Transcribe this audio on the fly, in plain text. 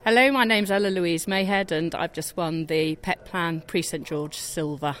Hello, my name's Ella Louise Mayhead and I've just won the Pet Plan Prix St George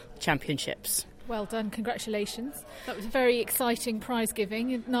Silver Championships. Well done, congratulations. That was a very exciting prize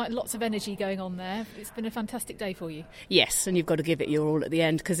giving, lots of energy going on there. It's been a fantastic day for you. Yes, and you've got to give it your all at the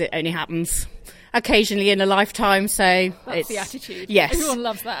end because it only happens occasionally in a lifetime, so that's the attitude. Yes. Everyone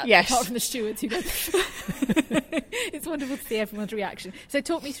loves that, yes. Apart from the stewards who go... It's wonderful to see everyone's reaction. So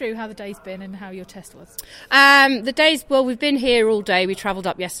talk me through how the day's been and how your test was. The day's, well, we've been here all day. We travelled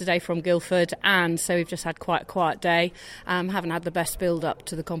up yesterday from Guildford, and so we've just had quite a quiet day. Haven't had the best build-up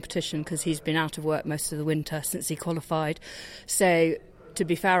to the competition because he's been out of work most of the winter since he qualified. So, to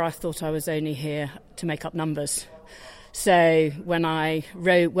be fair, I thought I was only here to make up numbers. So when I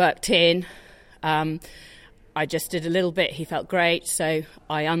worked in, I just did a little bit. He felt great, so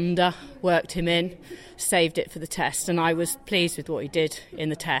I worked him in, saved it for the test, and I was pleased with what he did in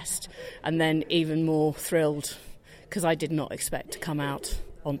the test, and then even more thrilled because I did not expect to come out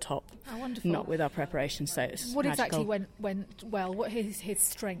on top. Oh, wonderful. Not with our preparation, so it's what magical. Exactly went well? What are his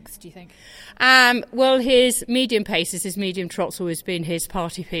strengths, do you think? Well, his medium paces, his medium trot's always been his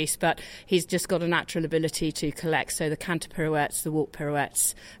party piece, but he's just got a natural ability to collect. So the canter pirouettes, the walk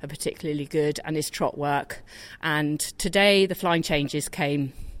pirouettes are particularly good, and his trot work. And today the flying changes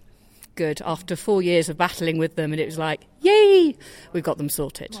came good after 4 years of battling with them, and it was like, yay, we've got them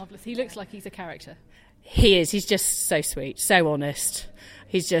sorted. Marvellous. He looks like he's a character. He is. He's just so sweet, so honest.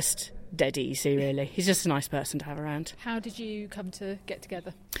 He's just dead easy, really. He's just a nice person to have around. How did you come to get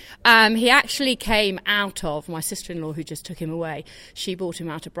together? He actually came out of my sister-in-law who just took him away. She bought him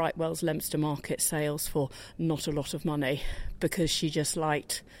out of Brightwell's Leominster Market sales for not a lot of money because she just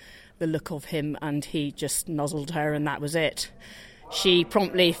liked the look of him and he just nuzzled her and that was it. She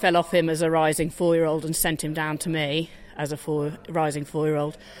promptly fell off him as a rising 4-year-old and sent him down to me as a rising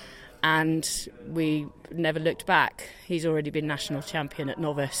 4-year-old. And we never looked back. He's already been national champion at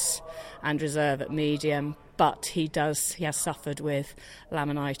novice and reserve at medium, but he has suffered with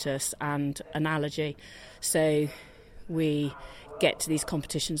laminitis and an allergy. So we get to these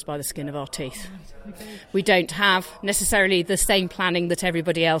competitions by the skin of our teeth. We don't have necessarily the same planning that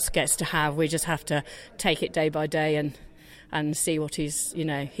everybody else gets to have. We just have to take it day by day and see what he's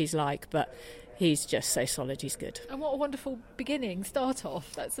like. But he's just so solid, he's good. And what a wonderful beginning, start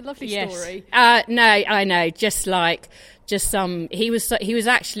off. That's a lovely story. No, I know, he was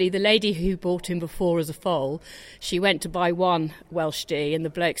actually the lady who bought him before as a foal. She went to buy one Welsh D and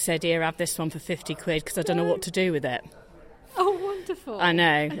the bloke said, here, have this one for 50 quid because I don't know what to do with it. Oh, wonderful. I know.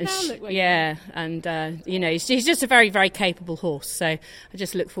 And now look where yeah, and he's just a very, very capable horse. So I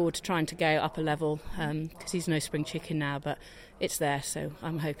just look forward to trying to go up a level because he's no spring chicken now, but it's there, so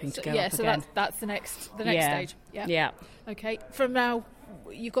I'm hoping to go up again. Yeah, so that's the next stage. Yeah. Okay, from now,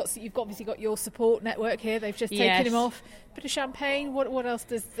 you've obviously got your support network here. They've just taken him off. Bit of champagne. What else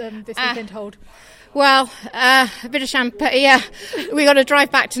does this weekend hold? Well, a bit of champagne. Yeah, we got to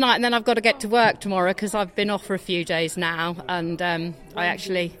drive back tonight, and then I've got to get to work tomorrow because I've been off for a few days now, and I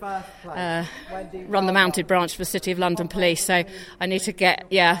actually run the mounted branch for the City of London Police. So I need to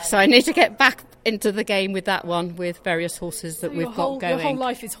get back into the game with that one, with various horses that we've got going. Your whole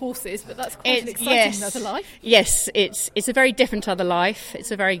life is horses, but that's quite an exciting other life. Yes, it's a very different other life.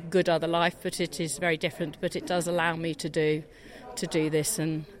 It's a very good other life, but it is very different. But it does allow me to do this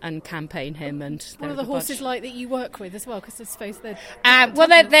and campaign him. And what are the horses like that you work with as well? Because I suppose they're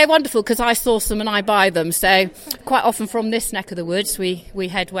they're wonderful because I source them and I buy them. So quite often from this neck of the woods we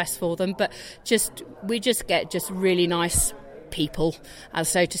head west for them. But we just get really nice people, as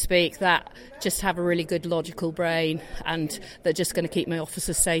so to speak, that just have a really good logical brain and they're just going to keep my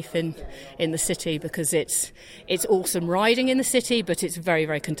officers safe in the city because it's awesome riding in the city, but it's very,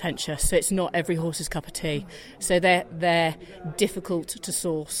 very contentious. So it's not every horse's cup of tea. So they're difficult to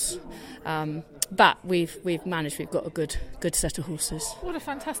source. But we've managed. We've got a good set of horses. What a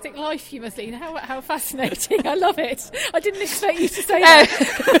fantastic life you must lead! How fascinating! I love it. I didn't expect you to say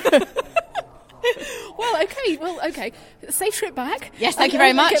that. Well, okay. Safe trip back. Yes, thank you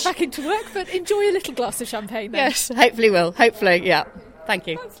very much. Get back into work, but enjoy a little glass of champagne then. Yes, hopefully will. Hopefully, yeah. Thank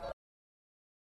you.